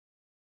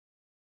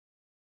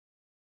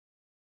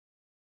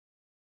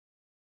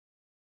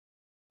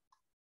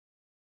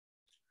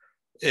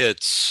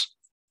It's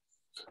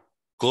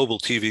Global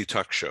TV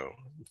Talk Show.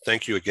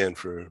 Thank you again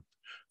for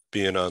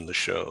being on the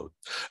show.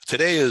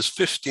 Today is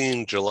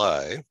 15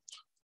 July.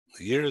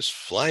 The year is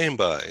flying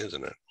by,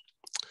 isn't it?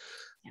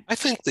 I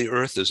think the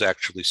Earth is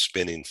actually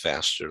spinning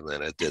faster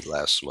than it did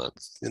last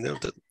month. You know,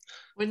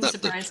 Wouldn't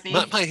surprise me.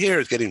 My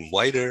hair is getting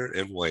whiter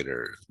and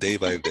whiter day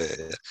by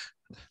day.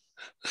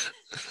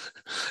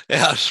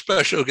 Our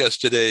special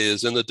guest today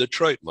is in the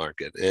Detroit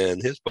market,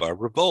 and here's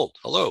Barbara Bolt.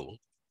 Hello.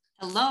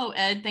 Hello,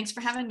 Ed. Thanks for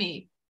having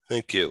me.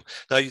 Thank you.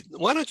 Now,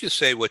 why don't you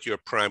say what your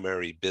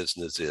primary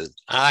business is?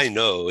 I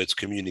know it's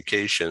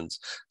communications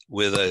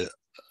with a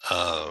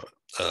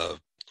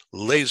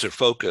laser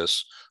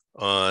focus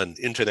on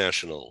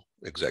international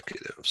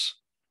executives.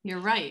 You're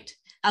right.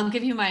 I'll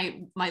give you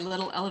my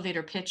little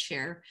elevator pitch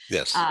here.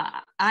 Yes.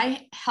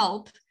 I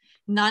help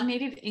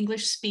non-native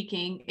English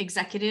speaking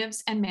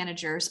executives and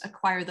managers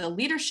acquire the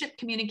leadership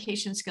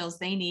communication skills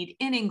they need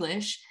in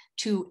English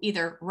to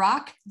either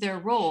rock their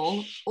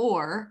role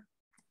or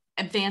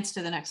advance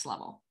to the next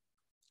level.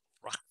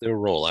 Rock their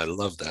role. I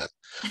love that.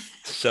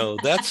 So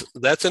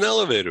that's an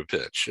elevator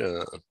pitch.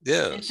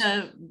 Yes. It's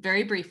a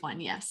very brief one.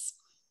 Yes.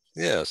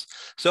 Yes.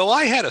 So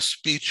I had a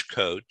speech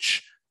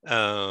coach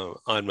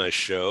on my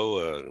show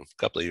a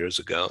couple of years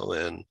ago,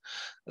 and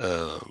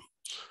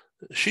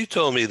she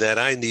told me that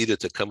I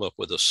needed to come up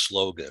with a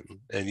slogan,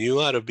 and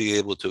you ought to be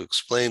able to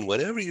explain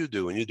whatever you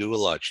do, and you do a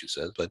lot, she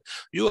says, but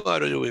you ought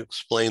to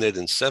explain it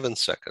in 7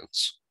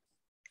 seconds.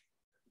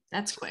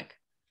 That's quick.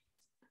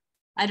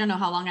 I don't know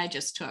how long I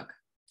just took.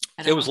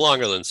 It was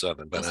longer than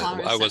 7, but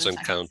I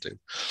wasn't counting.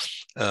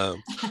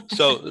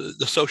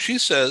 So she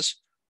says,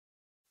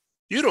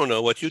 you don't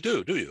know what you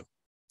do you?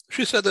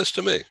 She said this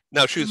to me.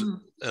 Now she's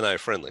and I are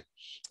friendly.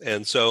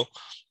 And so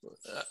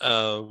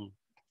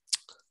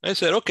I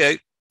said, okay,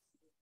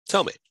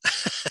 tell me.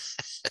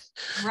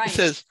 Right.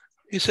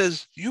 He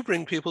says, you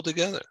bring people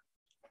together.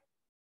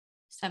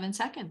 7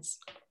 seconds.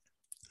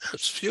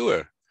 It's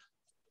fewer.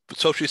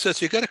 So she says,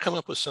 you got to come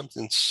up with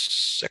something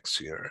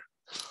sexier.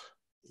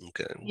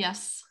 Okay.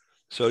 Yes.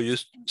 So you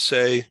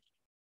say,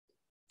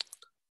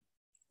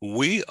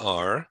 we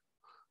are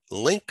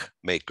link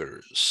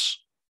makers.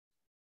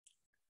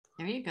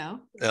 There you go.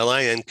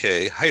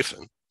 LINK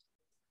hyphen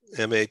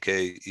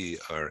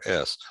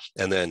MAKERS,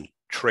 and then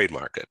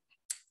trademark it.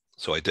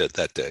 So I did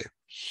that day.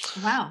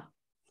 Wow.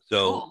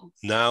 So cool.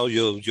 Now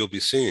you'll be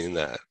seeing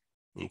that.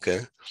 Okay.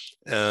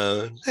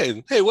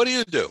 Hey, what do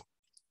you do?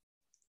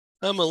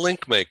 I'm a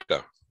link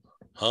maker.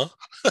 Huh?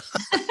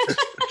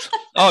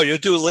 Oh, you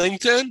do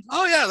LinkedIn?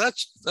 Oh yeah,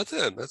 that's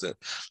it.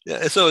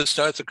 Yeah. So it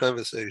starts a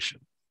conversation.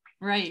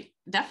 Right.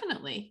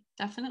 Definitely.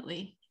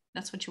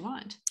 That's what you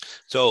want.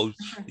 So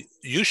sure.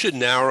 You should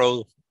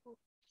narrow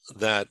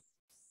that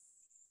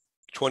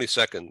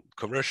 20-second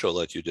commercial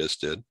that you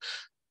just did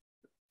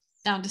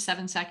down to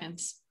 7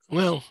 seconds.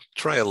 Well,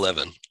 try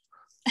 11.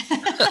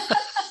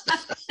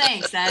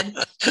 Thanks, Ed.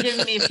 You're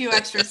giving me a few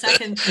extra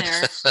seconds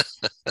there.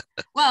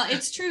 Well,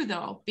 it's true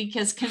though,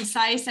 because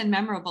concise and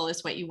memorable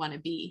is what you want to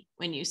be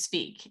when you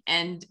speak.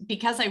 And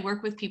because I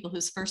work with people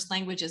whose first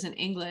language isn't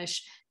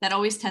English, that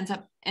always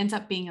ends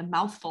up being a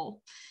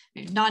mouthful.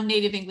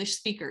 Non-native English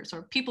speakers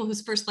or people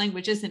whose first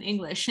language isn't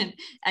English. And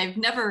I've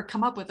never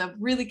come up with a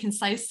really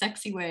concise,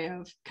 sexy way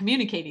of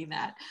communicating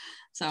that.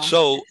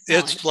 So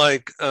it's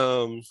like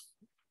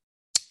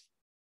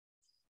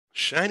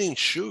shining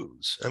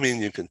shoes. I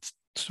mean, you can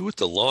do it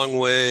the long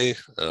way.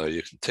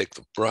 You can take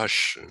the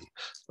brush and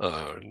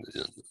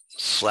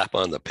slap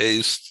on the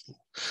paste.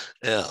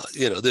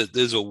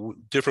 There's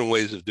different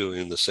ways of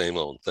doing the same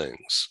old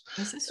things.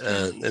 This is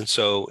true. And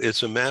so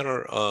it's a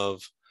matter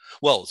of,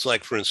 well, it's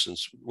like, for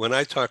instance, when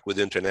I talk with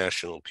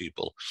international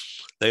people,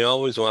 they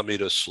always want me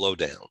to slow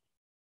down.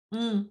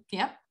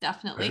 Yep,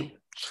 definitely. Right?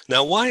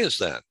 Now, why is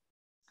that?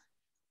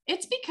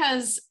 It's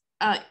because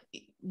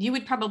you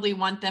would probably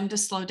want them to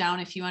slow down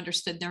if you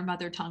understood their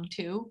mother tongue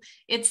too.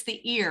 It's the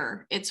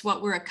ear. It's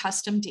what we're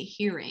accustomed to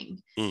hearing.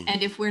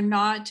 And if we're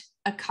not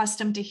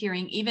accustomed to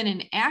hearing even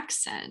an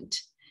accent,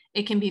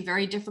 it can be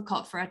very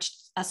difficult for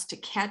us to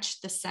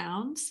catch the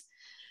sounds.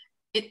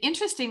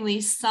 Interestingly,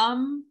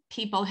 some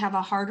people have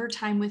a harder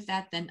time with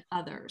that than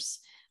others.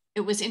 It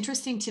was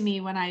interesting to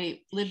me when I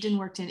lived and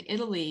worked in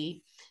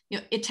Italy.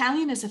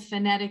 Italian is a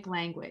phonetic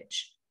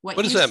language. What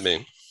does that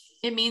mean?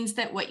 It means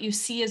that what you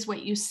see is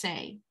what you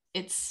say.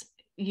 It's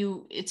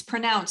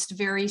pronounced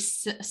very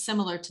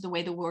similar to the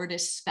way the word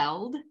is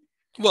spelled.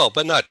 Well,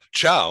 but not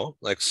chow,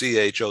 like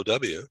CHOW.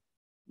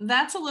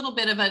 That's a little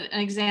bit of an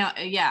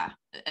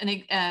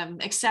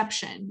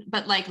exception.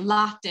 But like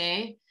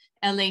latte,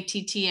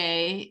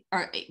 LATTA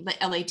or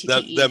LATTE.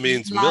 That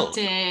means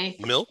latte.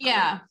 Milk?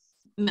 Yeah,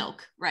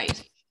 milk,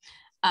 right.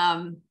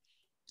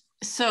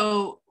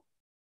 So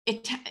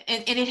it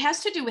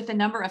has to do with the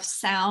number of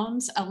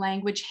sounds a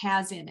language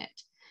has in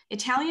it.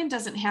 Italian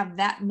doesn't have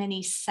that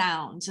many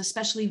sounds,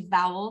 especially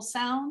vowel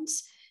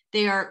sounds.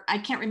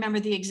 I can't remember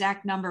the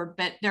exact number,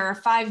 but there are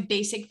 5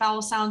 basic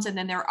vowel sounds, and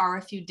then there are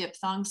a few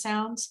diphthong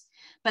sounds.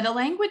 But a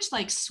language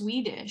like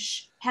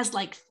Swedish has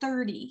like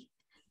 30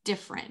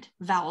 different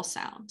vowel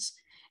sounds.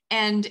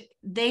 And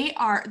the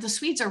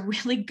Swedes are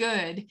really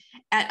good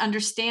at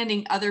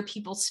understanding other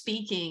people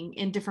speaking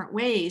in different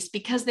ways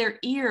because their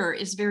ear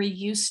is very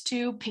used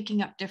to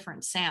picking up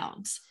different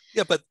sounds.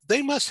 Yeah, but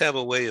they must have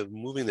a way of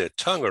moving their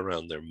tongue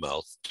around their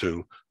mouth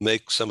to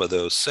make some of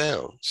those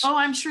sounds. Oh,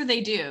 I'm sure they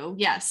do.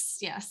 Yes,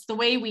 yes. The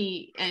way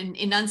we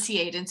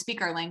enunciate and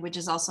speak our language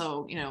is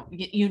also,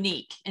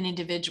 unique and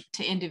individual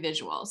to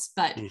individuals.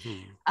 But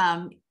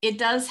it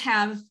does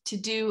have to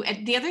do.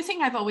 The other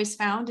thing I've always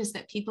found is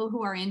that people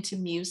who are into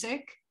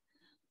music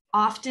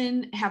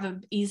often have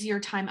an easier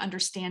time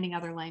understanding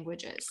other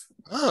languages.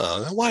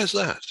 Oh, why is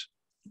that?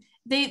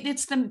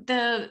 It's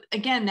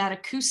again, that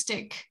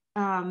acoustic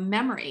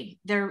memory.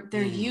 They're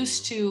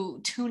used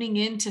to tuning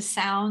into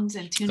sounds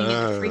and tuning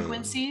into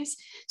frequencies.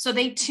 So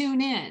they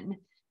tune in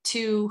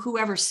to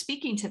whoever's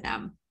speaking to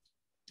them.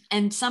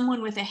 And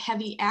someone with a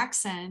heavy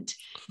accent,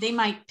 they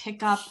might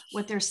pick up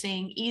what they're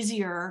saying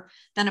easier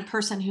than a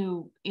person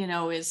who,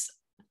 is,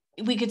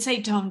 we could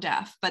say tone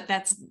deaf, but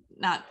that's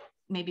not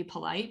maybe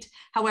polite.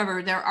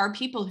 However, there are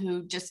people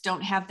who just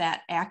don't have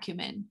that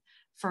acumen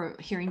for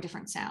hearing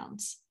different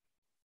sounds.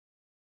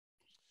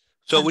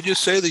 So would you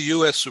say the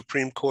U.S.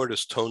 Supreme Court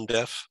is tone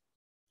deaf?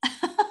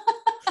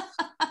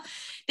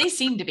 They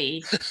seem to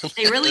be.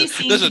 They really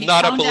seem this to is be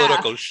not a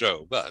political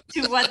show, but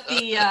to what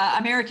the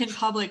American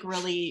public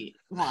really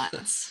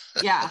wants.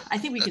 Yeah, I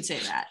think we could say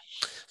that.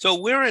 So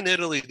where in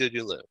Italy did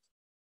you live?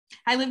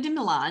 I lived in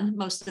Milan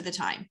most of the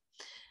time.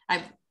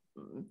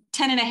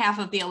 10 and a half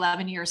of the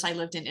 11 years I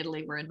lived in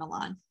Italy were in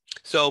Milan.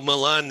 So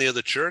Milan near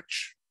the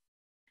church?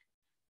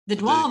 The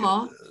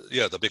Duomo?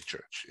 The big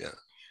church, yeah.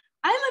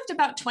 I lived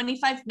about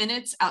 25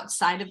 minutes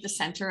outside of the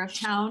center of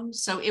town.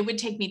 So it would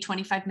take me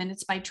 25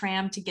 minutes by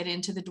tram to get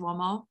into the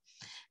Duomo.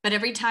 But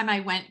every time I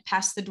went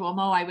past the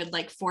Duomo, I would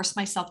force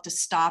myself to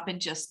stop and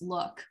just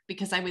look,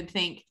 because I would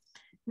think,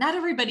 not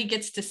everybody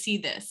gets to see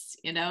this.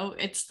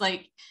 It's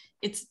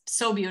it's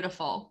so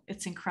beautiful.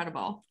 It's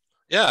incredible.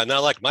 Yeah,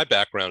 not like my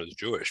background is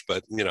Jewish,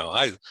 but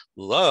I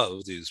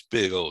love these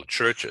big old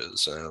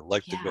churches. I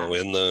like to go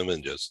in them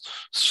and just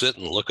sit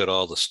and look at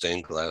all the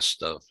stained glass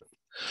stuff.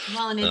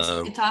 Well, and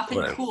it's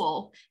often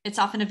cool. It's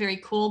often a very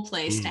cool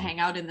place to hang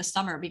out in the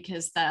summer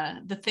because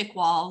the thick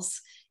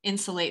walls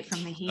insulate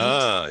from the heat.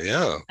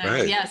 Yeah,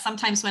 right. Yeah,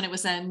 sometimes when it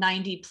was a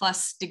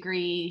 90+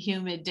 degree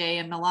humid day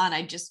in Milan,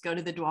 I'd just go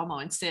to the Duomo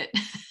and sit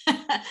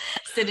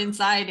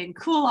inside and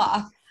cool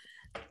off.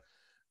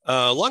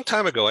 A long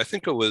time ago, I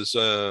think it was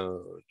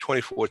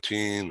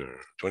 2014 or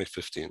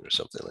 2015 or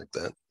something like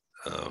that.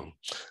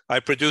 I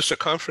produced a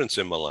conference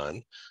in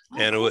Milan,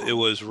 and it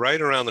was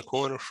right around the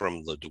corner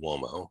from the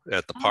Duomo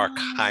at the Park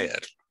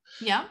Hyatt.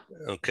 Yeah.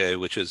 Okay,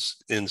 which is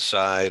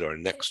inside or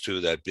next to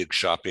that big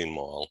shopping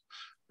mall.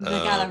 The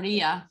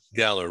Galleria.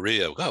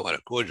 Galleria. God, what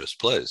a gorgeous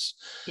place.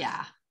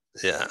 Yeah.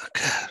 Yeah,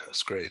 God,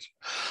 that's great.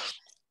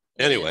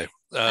 Anyway.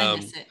 I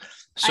miss it.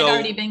 So, I'd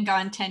already been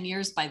gone 10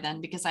 years by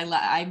then because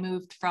I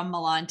moved from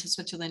Milan to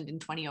Switzerland in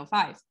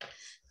 2005.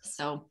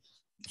 So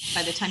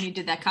by the time you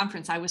did that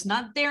conference, I was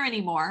not there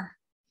anymore.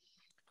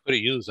 Could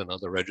have used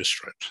another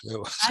registrant.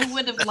 I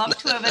would have loved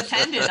to have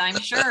attended, I'm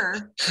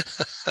sure.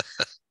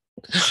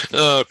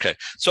 Okay,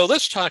 so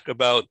let's talk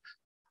about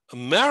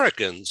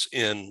Americans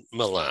in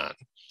Milan.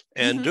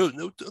 And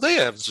do they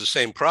have the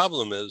same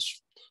problem as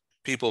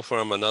people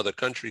from another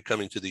country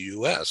coming to the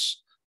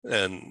U.S.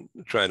 and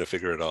trying to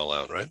figure it all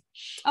out, right?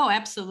 Oh,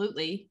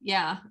 absolutely.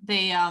 Yeah.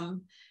 They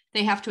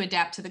have to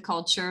adapt to the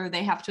culture.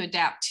 They have to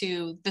adapt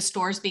to the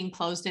stores being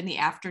closed in the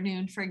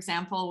afternoon, for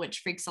example, which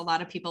freaks a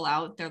lot of people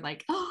out. They're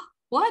like, oh,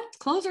 what?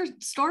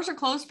 Stores are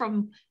closed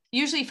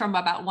usually from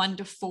about 1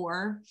 to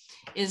 4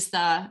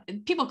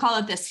 people call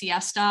it the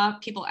siesta.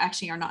 People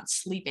actually are not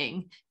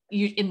sleeping.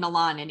 In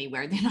Milan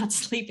anywhere, they're not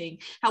sleeping.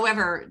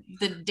 However,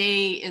 the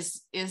day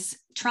is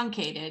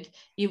truncated.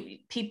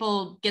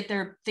 People get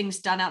their things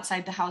done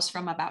outside the house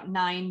from about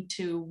 9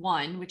 to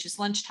 1, which is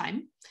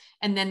lunchtime.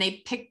 And then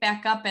they pick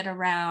back up at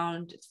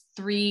around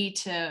 3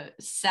 to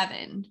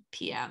 7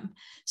 p.m.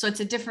 So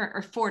it's a different,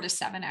 or 4 to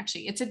 7,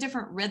 actually. It's a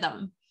different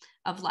rhythm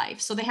of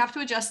life. So they have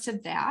to adjust to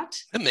that.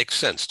 It makes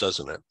sense,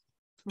 doesn't it?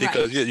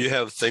 Because you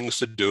have things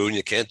to do and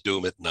you can't do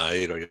them at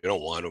night, or you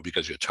don't want to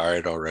because you're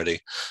tired already.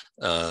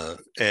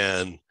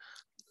 And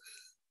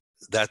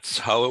that's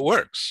how it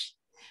works.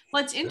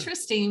 Well, it's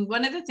interesting.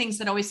 One of the things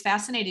that always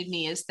fascinated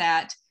me is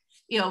that,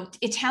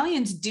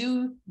 Italians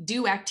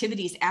do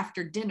activities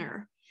after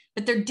dinner,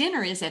 but their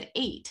dinner is at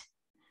 8.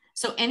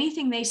 So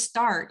anything they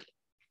start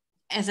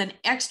as an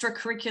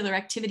extracurricular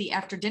activity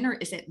after dinner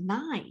is at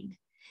 9.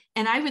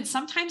 And I would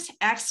sometimes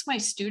ask my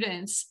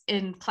students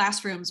in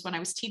classrooms when I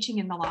was teaching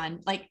in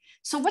Milan,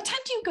 so what time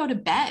do you go to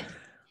bed?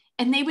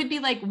 And they would be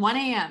like 1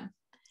 a.m.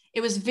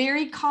 It was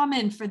very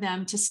common for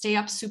them to stay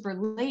up super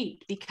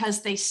late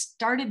because they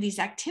started these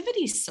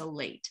activities so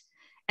late.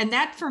 And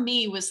that for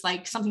me was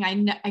something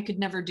I could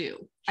never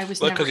do.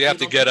 Because you have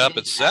to get up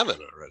at 7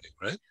 already,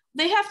 right?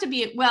 They have to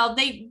be,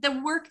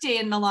 the workday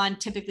in Milan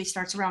typically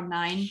starts around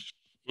 9.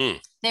 Mm.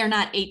 They're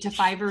not 8 to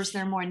 5ers,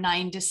 they're more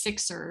 9 to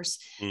 6ers.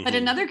 Mm-hmm. But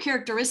another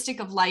characteristic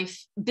of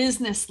life,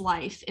 business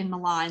life in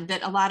Milan,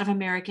 that a lot of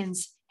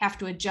Americans have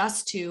to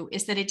adjust to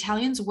is that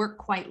Italians work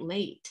quite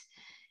late.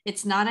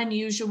 It's not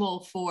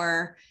unusual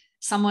for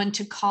someone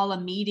to call a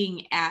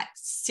meeting at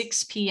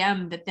 6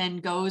 p.m. that then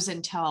goes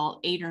until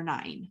 8 or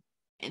 9.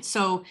 And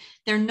so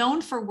they're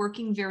known for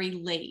working very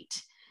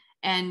late.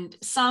 And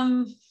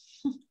some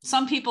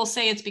people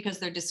say it's because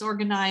they're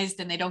disorganized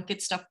and they don't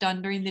get stuff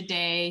done during the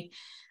day.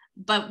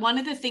 But one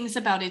of the things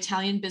about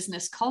Italian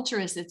business culture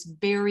is it's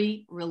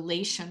very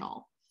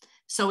relational.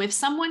 So if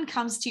someone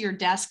comes to your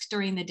desk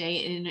during the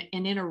day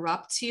and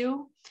interrupts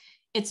you,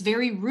 it's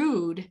very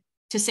rude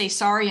to say,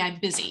 sorry, I'm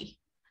busy.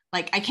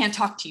 Like, I can't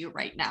talk to you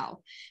right now,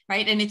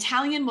 right? An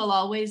Italian will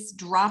always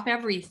drop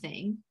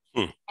everything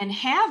and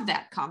have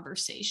that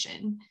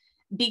conversation,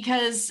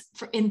 because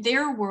in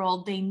their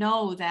world, they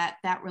know that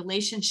that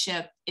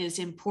relationship is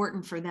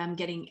important for them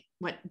getting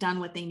what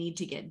they need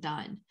to get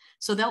done.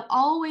 So they'll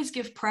always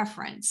give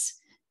preference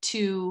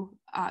to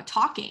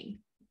talking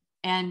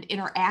and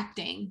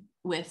interacting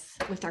with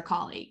their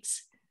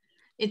colleagues.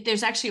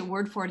 There's actually a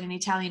word for it in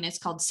Italian. It's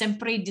called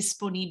sempre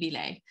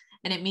disponibile,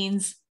 and it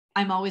means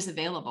I'm always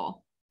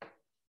available.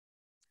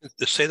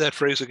 Say that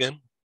phrase again.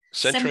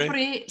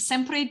 Sempre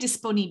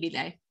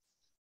disponibile.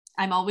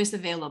 I'm always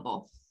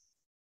available.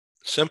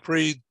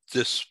 Sempre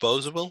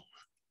disposable?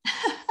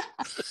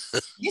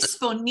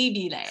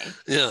 Disponibile.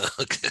 Yeah,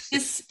 okay.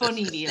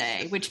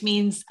 Disponibile, which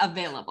means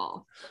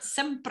available.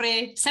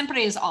 Sempre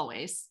is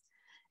always,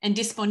 and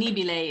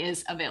disponibile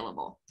is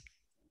available.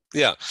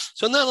 Yeah.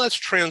 So now let's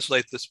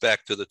translate this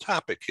back to the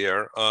topic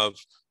here of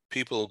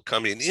people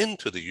coming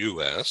into the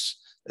U.S.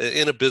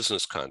 in a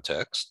business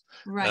context,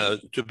 right?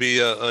 To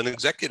be an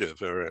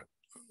executive or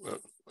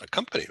a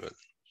company. And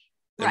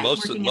right.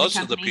 most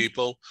of the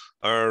people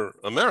are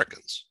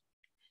Americans.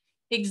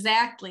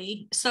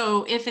 Exactly.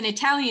 So if an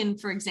Italian,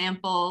 for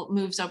example,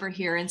 moves over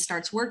here and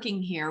starts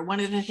working here, one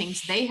of the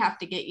things they have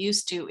to get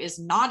used to is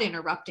not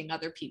interrupting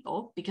other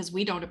people, because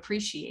we don't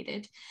appreciate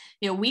it.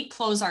 We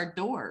close our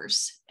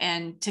doors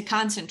and to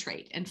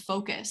concentrate and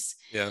focus.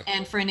 Yeah.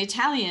 And for an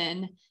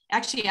Italian,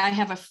 actually, I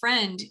have a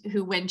friend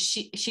who, when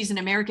she's an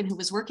American who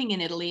was working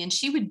in Italy, and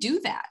she would do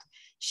that.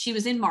 She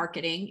was in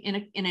marketing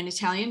in an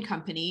Italian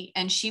company,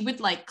 and she would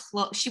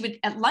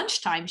at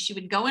lunchtime, she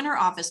would go in her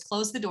office,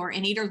 close the door,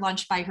 and eat her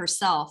lunch by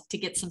herself to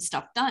get some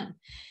stuff done.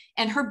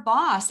 And her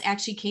boss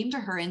actually came to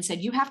her and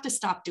said, you have to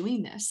stop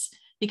doing this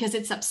because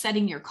it's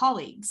upsetting your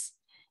colleagues.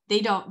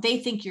 They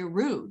think you're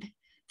rude.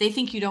 They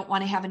think you don't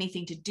want to have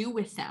anything to do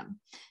with them.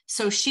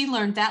 So she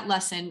learned that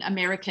lesson,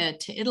 America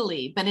to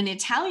Italy. But an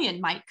Italian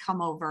might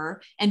come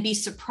over and be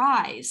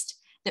surprised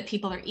that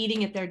people are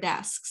eating at their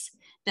desks,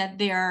 that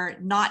they're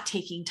not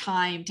taking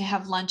time to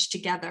have lunch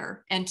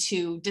together and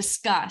to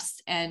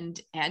discuss and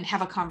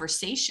have a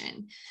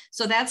conversation.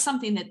 So that's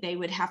something that they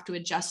would have to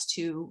adjust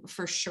to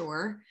for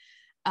sure.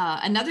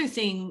 Another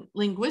thing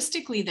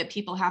linguistically that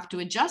people have to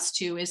adjust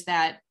to is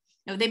that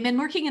they've been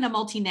working in a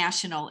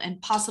multinational,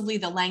 and possibly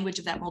the language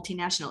of that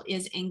multinational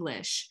is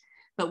English.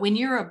 But when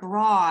you're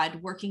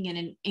abroad working in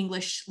an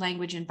English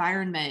language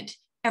environment,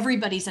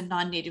 everybody's a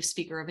non-native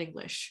speaker of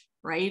English.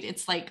 Right?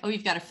 It's like, oh,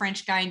 you've got a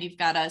French guy and you've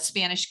got a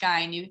Spanish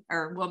guy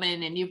or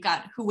woman, and you've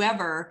got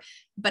whoever,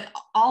 but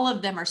all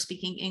of them are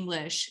speaking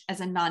English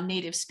as a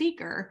non-native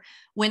speaker.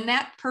 When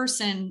that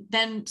person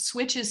then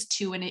switches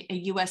to a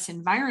US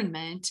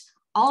environment,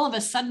 all of a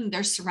sudden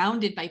they're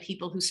surrounded by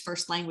people whose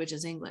first language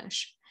is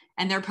English.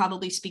 And they're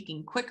probably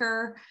speaking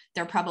quicker.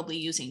 They're probably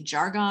using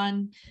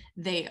jargon.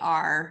 They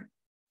are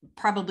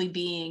probably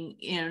being,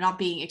 not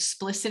being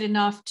explicit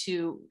enough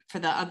for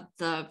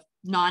the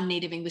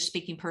non-native English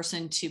speaking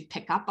person to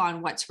pick up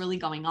on what's really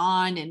going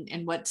on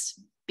and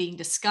what's being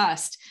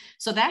discussed.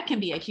 So that can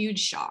be a huge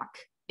shock.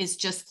 It's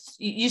just,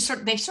 they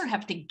sort of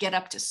have to get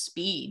up to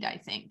speed, I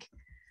think.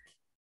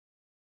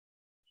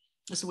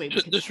 That's the way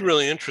This is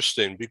really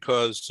interesting,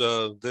 because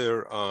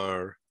there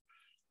are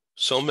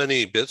so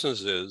many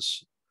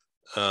businesses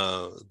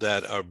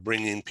that are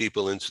bringing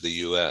people into the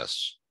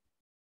U.S.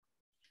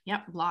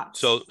 Yep, lots.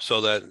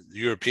 So that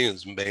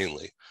Europeans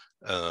mainly,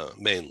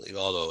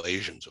 although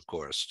Asians, of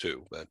course,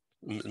 too, but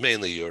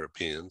mainly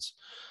Europeans.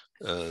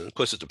 Of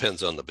course, it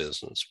depends on the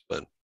business,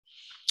 but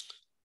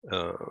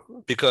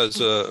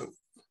because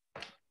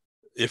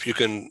if you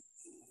can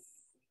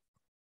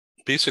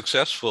be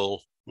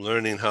successful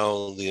learning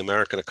how the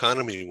American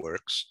economy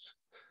works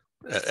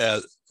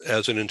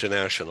as an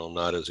international,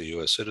 not as a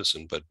U.S.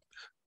 citizen, but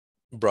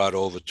brought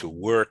over to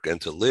work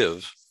and to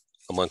live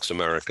amongst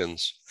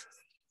Americans,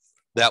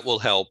 that will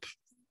help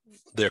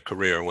their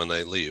career when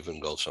they leave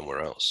and go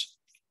somewhere else.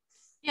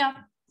 Yeah,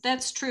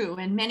 that's true.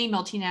 And many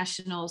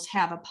multinationals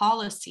have a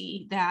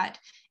policy that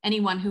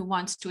anyone who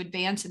wants to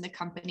advance in the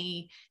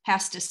company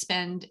has to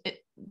spend,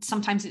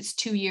 sometimes it's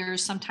 2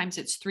 years, sometimes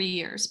it's 3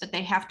 years, but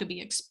they have to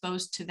be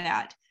exposed to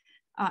that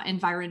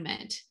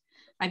environment.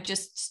 I've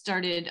just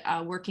started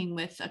working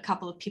with a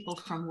couple of people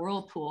from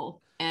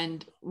Whirlpool,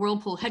 and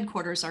Whirlpool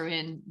headquarters are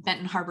in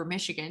Benton Harbor,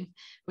 Michigan,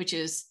 which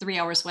is 3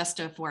 hours west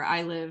of where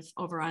I live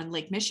over on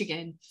Lake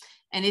Michigan.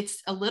 And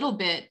it's a little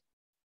bit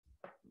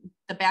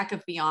the back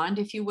of beyond,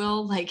 if you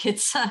will. Like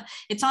it's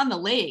on the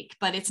lake,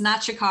 but it's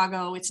not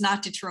Chicago, it's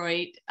not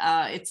Detroit.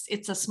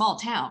 It's a small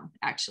town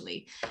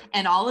actually,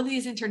 and all of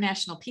these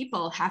international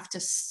people have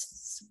to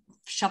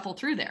shuffle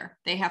through there.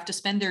 They have to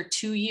spend their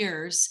 2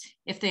 years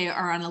if they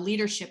are on a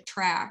leadership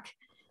track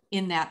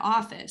in that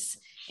office.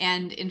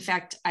 And in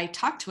fact, I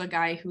talked to a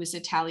guy who is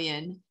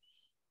Italian.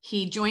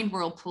 He joined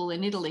Whirlpool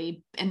in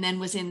Italy and then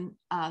was in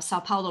Sao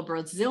Paulo,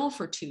 Brazil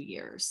for 2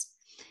 years.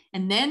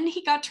 And then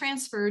he got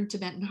transferred to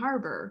Benton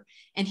Harbor.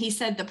 And he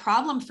said the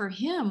problem for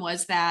him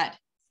was that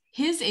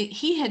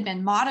he had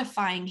been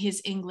modifying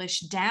his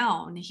English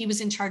down. He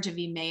was in charge of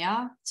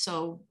EMEA,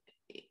 so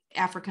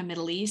Africa,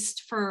 Middle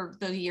East, for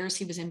the years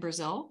he was in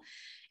Brazil.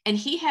 And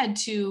he had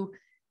to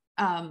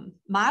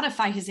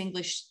modify his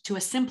English to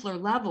a simpler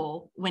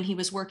level when he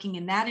was working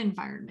in that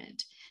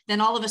environment. Then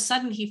all of a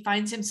sudden he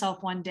finds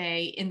himself one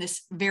day in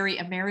this very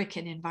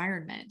American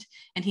environment.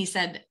 And he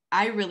said,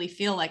 I really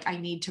feel like I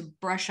need to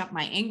brush up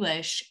my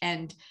English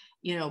and,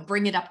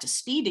 bring it up to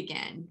speed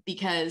again,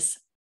 because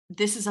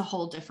this is a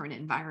whole different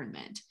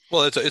environment.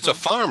 Well, it's a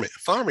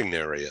farming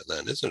area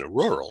then, isn't it?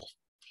 Rural.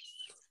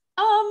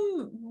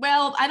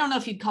 Well, I don't know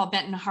if you'd call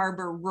Benton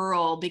Harbor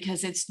rural,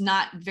 because it's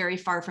not very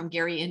far from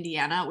Gary,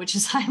 Indiana, which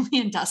is highly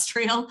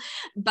industrial,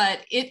 but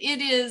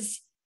it is,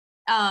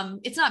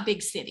 it's not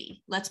big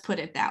city. Let's put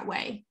it that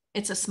way.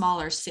 It's a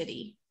smaller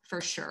city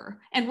for sure.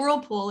 And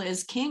Whirlpool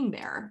is king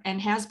there and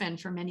has been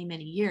for many,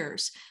 many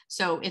years.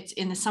 So it's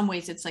in some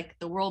ways, it's like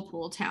the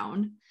Whirlpool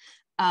town,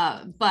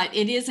 but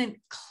it isn't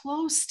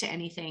close to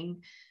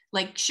anything.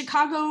 Like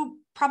Chicago,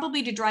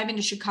 probably to drive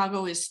into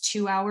Chicago is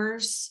 2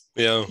 hours.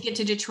 Yeah. To get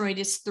to Detroit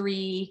is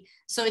 3.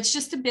 So it's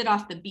just a bit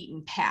off the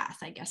beaten path,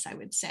 I guess I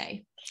would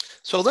say.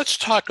 So let's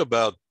talk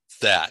about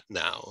that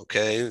now,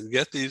 okay?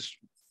 Get these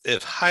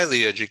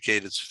highly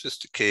educated,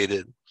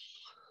 sophisticated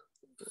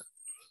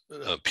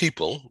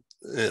people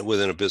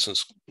within a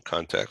business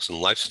context and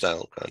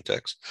lifestyle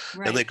context,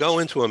 right. And they go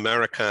into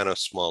Americana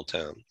small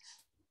town.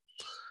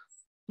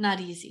 Not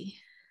easy.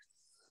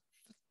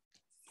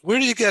 Where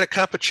do you get a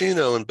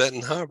cappuccino in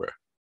Benton Harbor?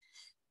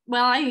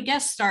 Well, I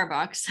guess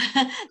Starbucks.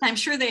 I'm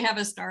sure they have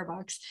a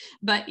Starbucks,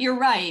 but you're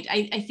right.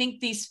 I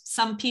think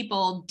some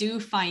people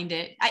do find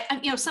it.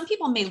 Some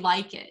people may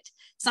like it.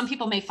 Some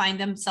people may find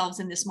themselves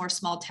in this more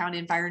small town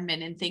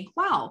environment and think,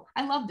 wow,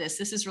 I love this.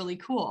 This is really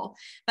cool.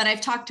 But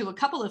I've talked to a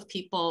couple of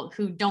people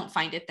who don't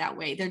find it that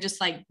way. They're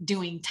just like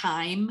doing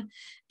time.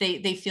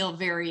 They feel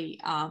very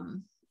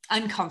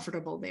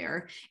uncomfortable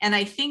there. And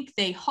I think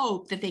they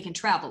hope that they can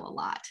travel a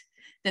lot,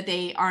 that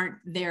they aren't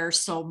there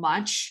so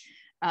much.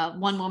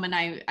 One woman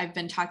I've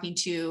been talking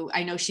to,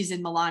 I know she's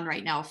in Milan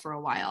right now for a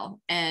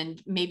while,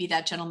 and maybe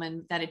that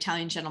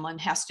Italian gentleman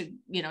has to,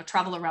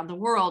 travel around the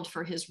world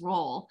for his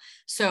role.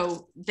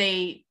 So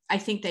I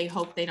think they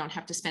hope they don't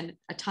have to spend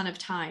a ton of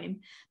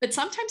time, but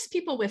sometimes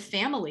people with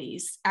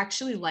families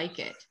actually like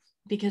it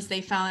because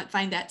they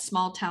find that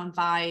small town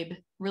vibe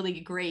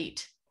really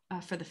great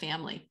for the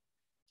family.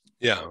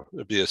 Yeah,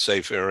 it'd be a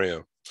safe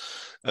area.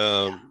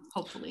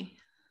 Hopefully.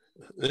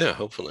 Yeah,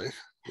 hopefully.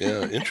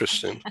 Yeah,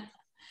 interesting.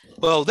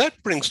 Well,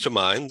 that brings to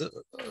mind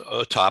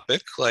a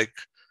topic like,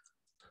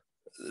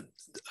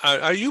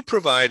 are you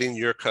providing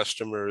your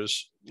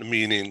customers,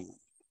 meaning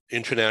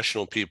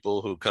international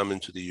people who come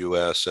into the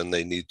US and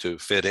they need to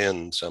fit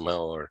in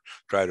somehow or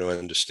try to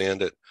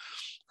understand it?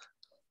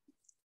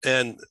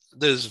 And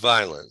there's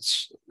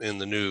violence in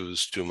the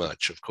news too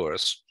much, of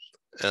course.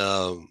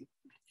 And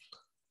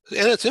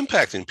it's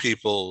impacting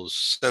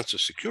people's sense of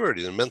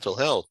security and mental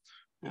health,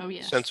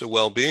 sense of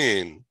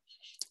well-being.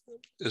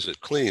 Is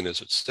it clean?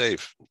 Is it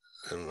safe?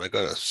 Am I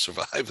going to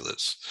survive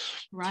this?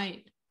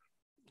 Right.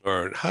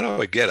 Or how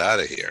do I get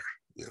out of here?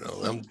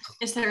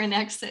 Is there an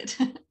exit?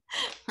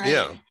 Right.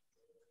 Yeah.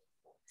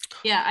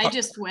 Yeah. I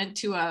just went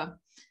to a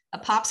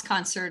Pops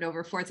concert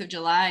over 4th of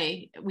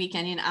July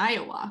weekend in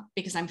Iowa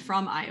because I'm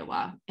from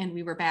Iowa, and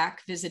we were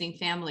back visiting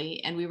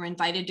family, and we were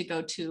invited to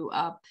go to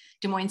a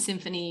Des Moines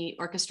Symphony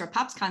Orchestra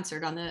Pops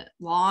concert on the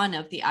lawn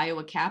of the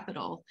Iowa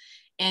Capitol.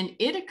 And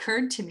it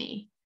occurred to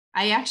me,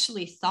 I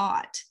actually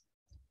thought,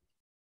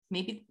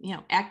 maybe,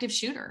 active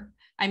shooter.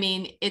 I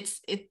mean,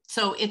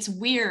 it's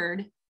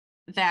weird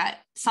that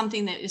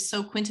something that is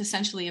so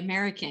quintessentially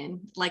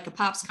American, like a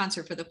Pops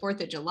concert for the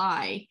 4th of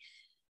July,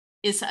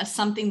 is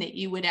something that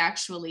you would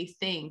actually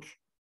think,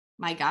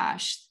 my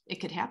gosh, it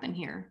could happen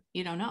here.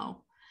 You don't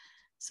know.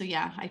 So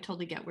yeah, I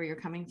totally get where you're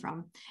coming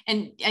from.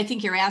 And I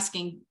think you're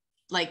asking,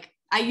 like,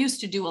 I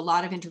used to do a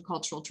lot of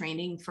intercultural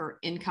training for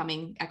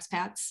incoming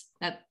expats.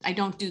 That I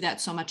don't do that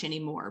so much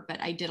anymore,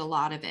 but I did a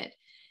lot of it.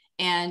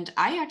 And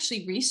I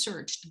actually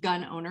researched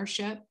gun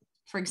ownership,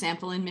 for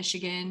example, in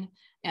Michigan,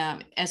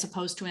 as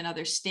opposed to in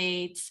other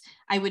states.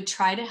 I would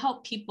try to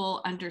help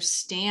people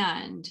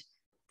understand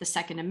the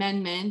Second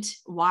Amendment,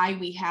 why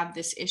we have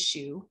this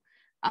issue,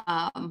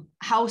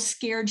 How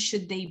scared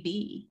should they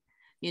be?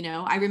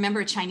 I remember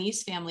a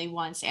Chinese family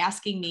once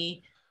asking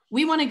me,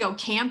 we want to go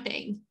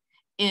camping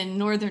in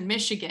northern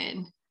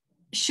Michigan.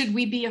 Should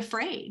we be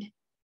afraid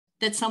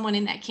that someone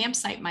in that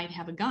campsite might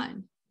have a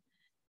gun?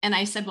 And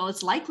I said, well,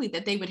 it's likely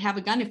that they would have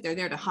a gun if they're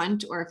there to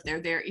hunt, or if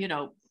they're there,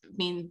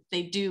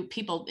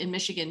 people in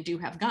Michigan do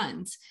have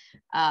guns,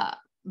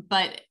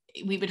 but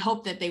we would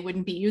hope that they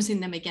wouldn't be using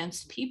them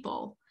against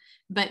people.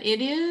 But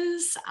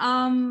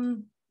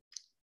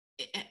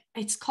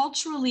it's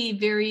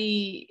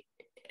culturally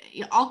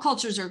all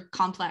cultures are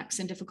complex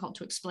and difficult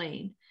to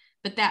explain,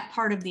 but that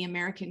part of the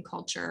American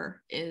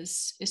culture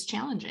is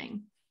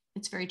challenging.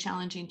 It's very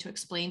challenging to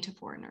explain to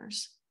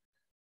foreigners,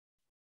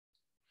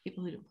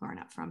 people who are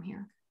not from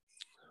here.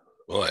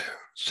 Boy,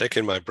 it's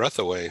taking my breath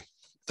away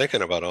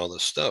thinking about all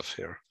this stuff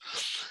here,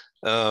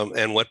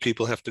 and what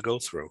people have to go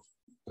through.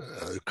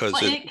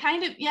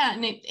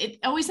 It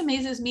always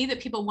amazes me that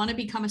people want to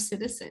become a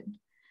citizen.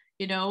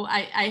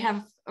 I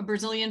have a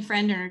Brazilian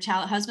friend, and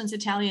her husband's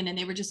Italian, and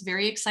they were just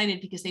very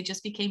excited because they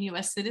just became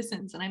US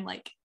citizens. And I'm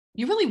like,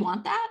 you really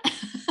want that?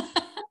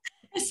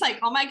 It's like,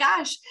 oh my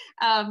gosh,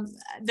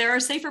 there are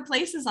safer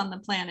places on the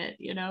planet,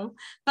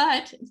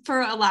 but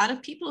for a lot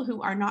of people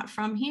who are not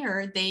from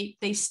here,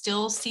 they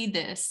still see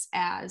this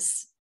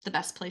as the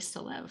best place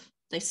to live.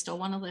 They still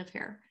want to live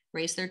here,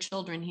 raise their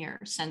children here,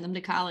 send them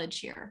to college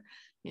here.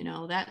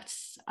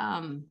 That's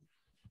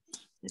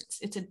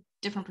it's a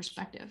different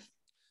perspective.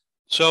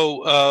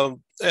 So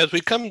as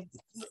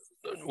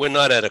we're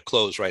not at a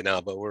close right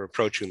now, but we're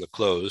approaching the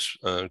close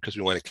because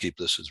we want to keep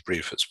this as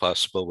brief as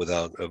possible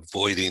without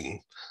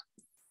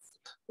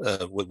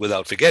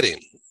without forgetting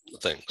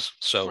things.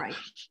 So right.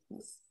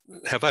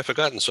 Have I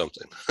forgotten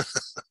something?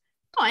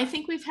 No, I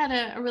think we've had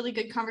a really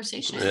good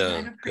conversation. Yeah,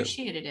 I've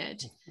appreciated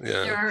it.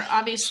 Yeah. There are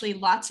obviously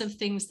lots of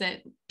things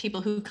that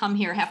people who come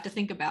here have to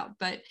think about,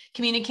 but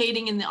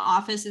communicating in the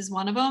office is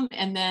one of them.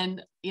 And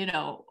then,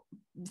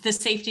 the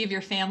safety of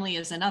your family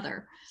is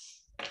another.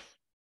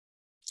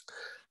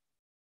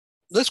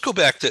 Let's go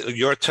back to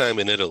your time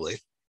in Italy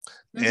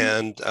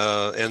and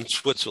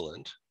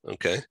Switzerland.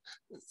 Okay.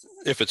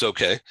 If it's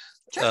okay.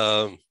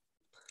 Sure.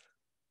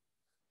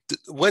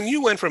 When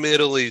you went from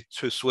Italy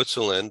to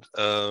Switzerland,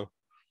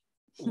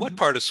 what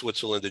part of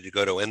Switzerland did you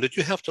go to? And did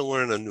you have to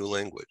learn a new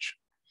language?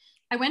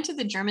 I went to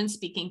the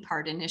German-speaking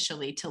part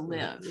initially to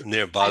live.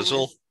 Near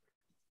Basel?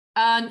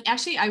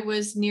 Actually, I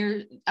was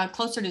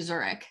closer to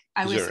Zurich.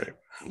 I was Zurich.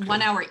 Okay.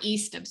 1 hour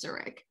east of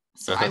Zurich.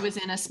 So I was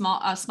in a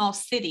small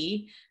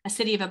city, a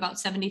city of about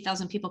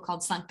 70,000 people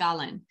called St.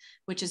 Gallen,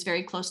 which is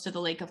very close to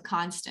the Lake of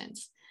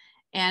Constance.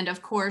 And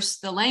of course,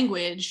 the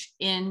language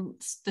in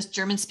the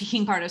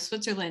German-speaking part of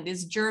Switzerland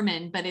is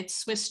German, but it's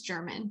Swiss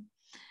German.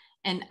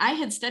 And I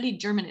had studied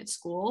German at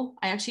school.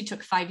 I actually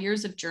took 5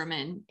 years of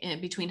German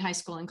between high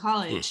school and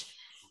college.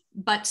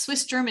 But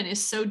Swiss German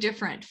is so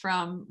different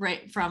from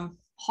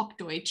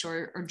Hochdeutsch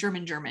or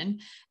German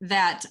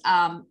that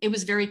it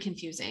was very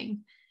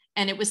confusing.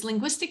 And it was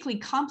linguistically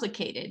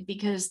complicated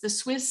because the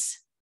Swiss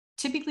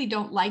typically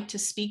don't like to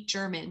speak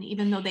German,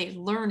 even though they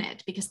learn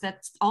it, because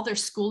that's all their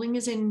schooling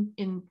is in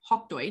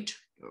Hochdeutsch,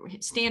 or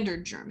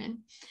standard German.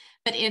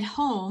 But at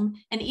home,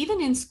 and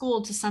even in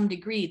school to some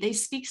degree, they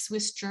speak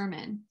Swiss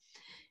German.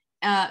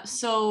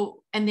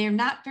 And they're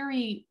not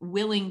very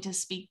willing to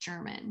speak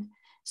German.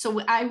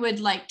 So I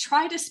would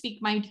try to speak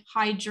my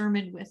high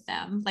German with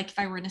them, like if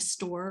I were in a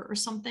store or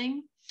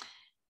something.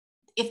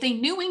 If they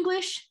knew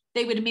English,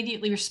 they would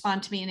immediately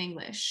respond to me in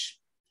English.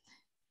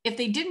 If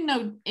they didn't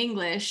know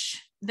English,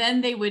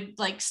 then they would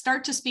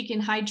start to speak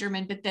in high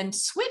German, but then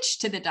switch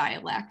to the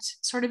dialect,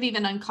 sort of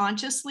even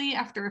unconsciously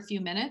after a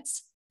few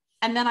minutes.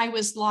 And then I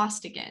was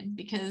lost again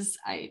because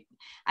I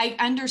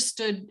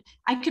understood,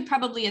 I could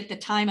probably at the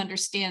time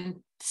understand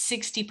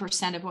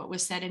 60% of what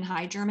was said in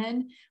high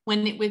German.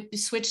 When it would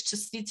switch to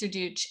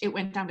Schweizerdeutsch, it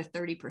went down to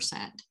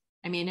 30%.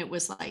 I mean, it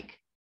was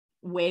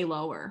way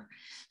lower.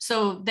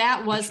 So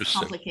that was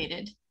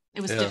complicated.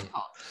 It was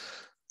difficult.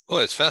 Well,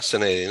 it's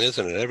fascinating,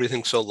 isn't it?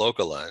 Everything's so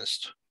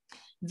localized.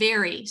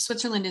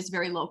 Switzerland is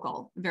very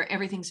local.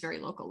 Everything's very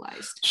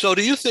localized. So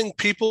do you think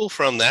people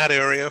from that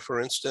area, for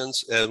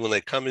instance, when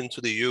they come into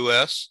the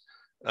US,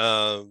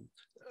 is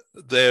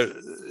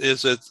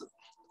it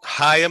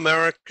high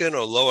American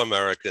or low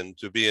American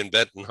to be in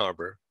Benton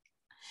Harbor?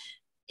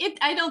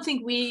 I don't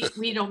think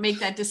we don't make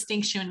that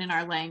distinction in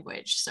our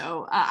language.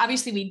 So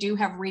obviously we do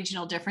have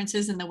regional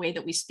differences in the way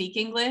that we speak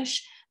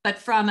English, but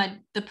from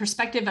the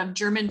perspective of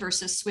German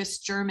versus Swiss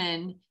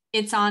German,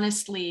 it's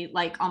honestly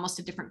almost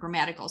a different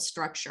grammatical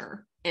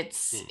structure.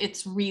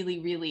 It's really,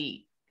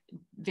 really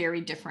very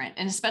different,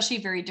 and especially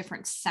very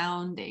different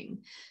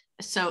sounding.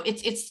 So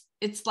it is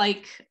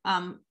like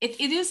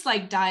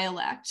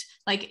dialect.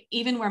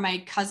 Even where my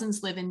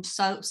cousins live in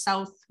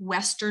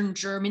southwestern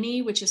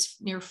Germany, which is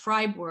near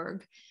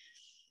Freiburg,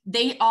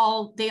 they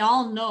all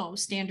know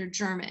standard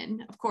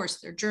German. Of course,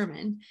 they're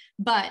German,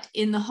 but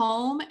in the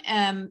home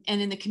and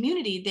in the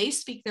community, they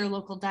speak their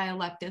local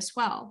dialect as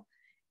well.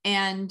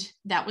 And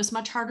that was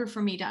much harder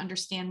for me to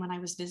understand when I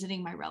was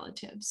visiting my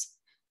relatives.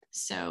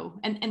 So,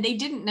 and they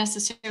didn't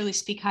necessarily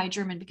speak High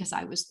German because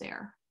I was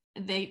there.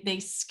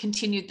 They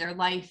continued their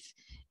life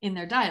in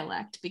their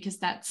dialect because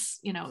that's,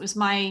 you know, it was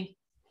my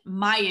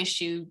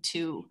issue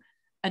to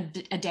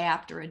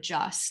adapt or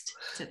adjust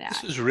to that.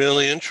 This is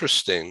really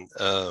interesting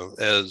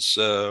as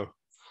the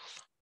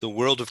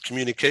world of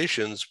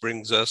communications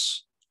brings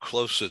us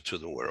closer to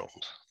the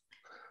world.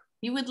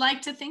 You would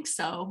like to think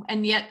so.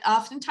 And yet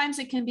oftentimes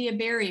it can be a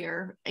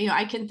barrier. You know,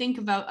 I can think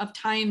of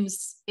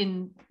times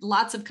in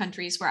lots of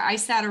countries where I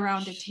sat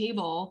around a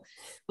table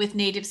with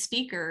native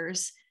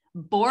speakers,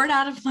 bored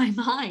out of my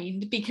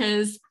mind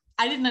because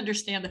I didn't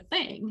understand a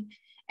thing.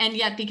 And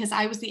yet because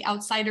I was the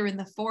outsider and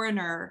the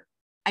foreigner,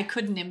 I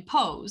couldn't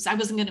impose. I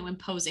wasn't going to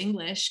impose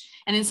English.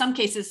 And in some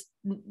cases,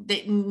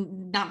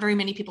 not very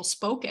many people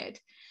spoke it.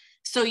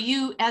 So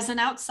you, as an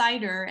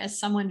outsider, as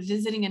someone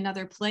visiting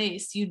another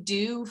place, you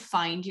do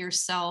find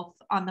yourself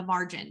on the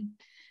margin.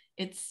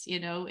 It's,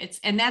 you know,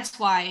 and that's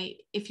why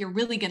if you're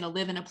really going to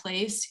live in a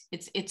place,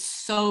 it's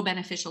so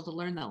beneficial to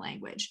learn the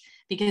language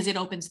because it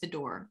opens the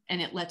door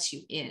and it lets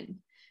you in.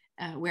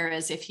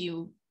 Whereas if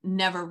you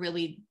never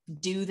really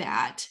do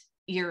that,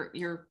 you're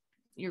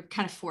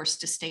kind of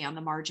forced to stay on the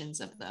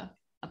margins of the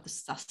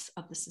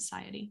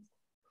society.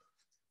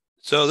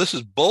 So this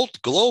is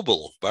BOLDT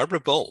Global, Barbara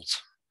BOLDT.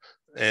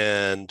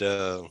 And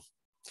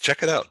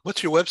check it out.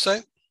 What's your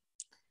website?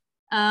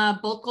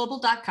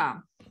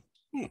 BOLDTglobal.com.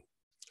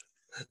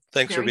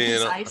 Thanks Very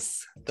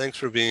concise. Thanks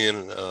for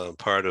being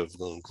part of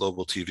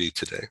Global TV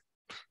today.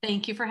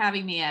 Thank you for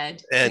having me,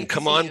 Ed. And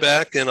come on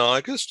back in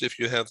August if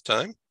you have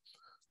time.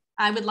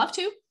 I would love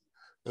to.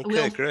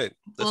 Okay, great.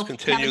 Let's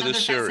continue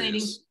this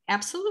series.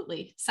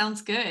 Absolutely.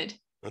 Sounds good.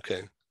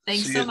 Okay.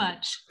 Thanks so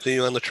much. See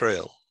you on the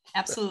trail.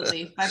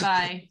 Absolutely.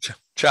 Bye-bye.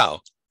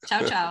 Ciao.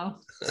 Ciao, ciao.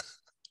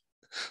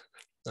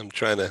 I'm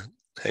trying to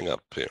hang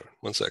up here.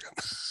 1 second.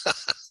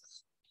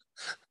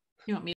 You want me